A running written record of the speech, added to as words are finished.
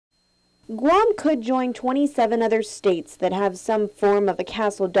Guam could join 27 other states that have some form of a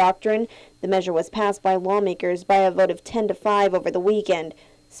Castle Doctrine. The measure was passed by lawmakers by a vote of 10-5 over the weekend.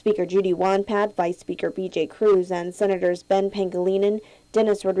 Speaker Judy Wanpat, Vice Speaker B.J. Cruz, and Senators Ben Pangilinan,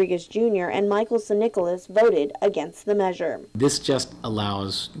 Dennis Rodriguez Jr., and Michael San Nicolas voted against the measure. This just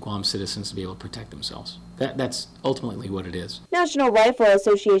allows Guam citizens to be able to protect themselves. That's ultimately what it is. National Rifle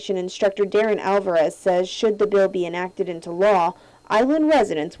Association instructor Darren Alvarez says should the bill be enacted into law, island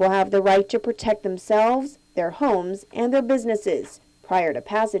residents will have the right to protect themselves, their homes, and their businesses. Prior to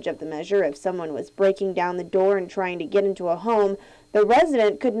passage of the measure, if someone was breaking down the door and trying to get into a home, the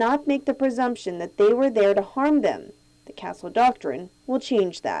resident could not make the presumption that they were there to harm them. The Castle Doctrine will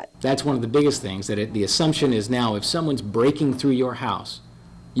change that. That's one of the biggest things, that the assumption is now if someone's breaking through your house,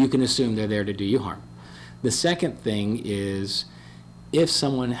 you can assume they're there to do you harm. The second thing is if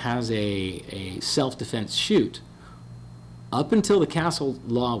someone has a self-defense shoot, up until the Castle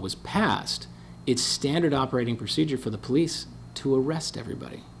law was passed, it's standard operating procedure for the police to arrest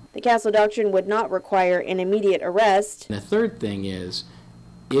everybody. The Castle Doctrine would not require an immediate arrest. And the third thing is,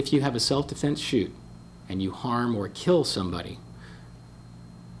 if you have a self-defense shoot and you harm or kill somebody,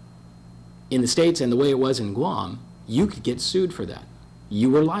 in the States and the way it was in Guam, you could get sued for that. You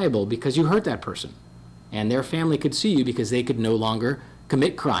were liable because you hurt that person. And their family could sue you because they could no longer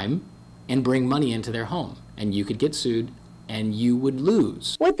commit crime and bring money into their home. And you could get sued and you would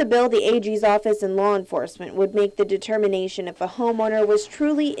lose. With the bill, the AG's office and law enforcement would make the determination if a homeowner was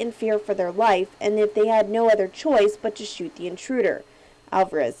truly in fear for their life and if they had no other choice but to shoot the intruder.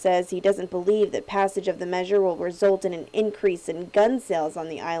 Alvarez says he doesn't believe that passage of the measure will result in an increase in gun sales on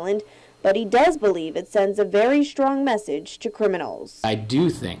the island, but he does believe it sends a very strong message to criminals. I do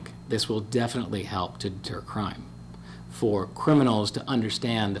think this will definitely help to deter crime. For criminals to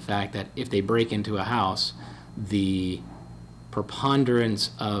understand the fact that if they break into a house, the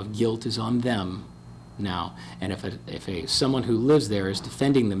preponderance of guilt is on them now, and if someone who lives there is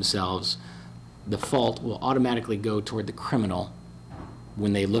defending themselves, the fault will automatically go toward the criminal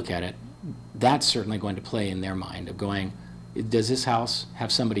when they look at it. That's certainly going to play in their mind of going, does this house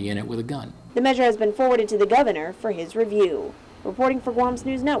have somebody in it with a gun? The measure has been forwarded to the governor for his review. Reporting for Guam's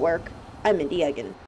News Network, I'm Mindy Egan.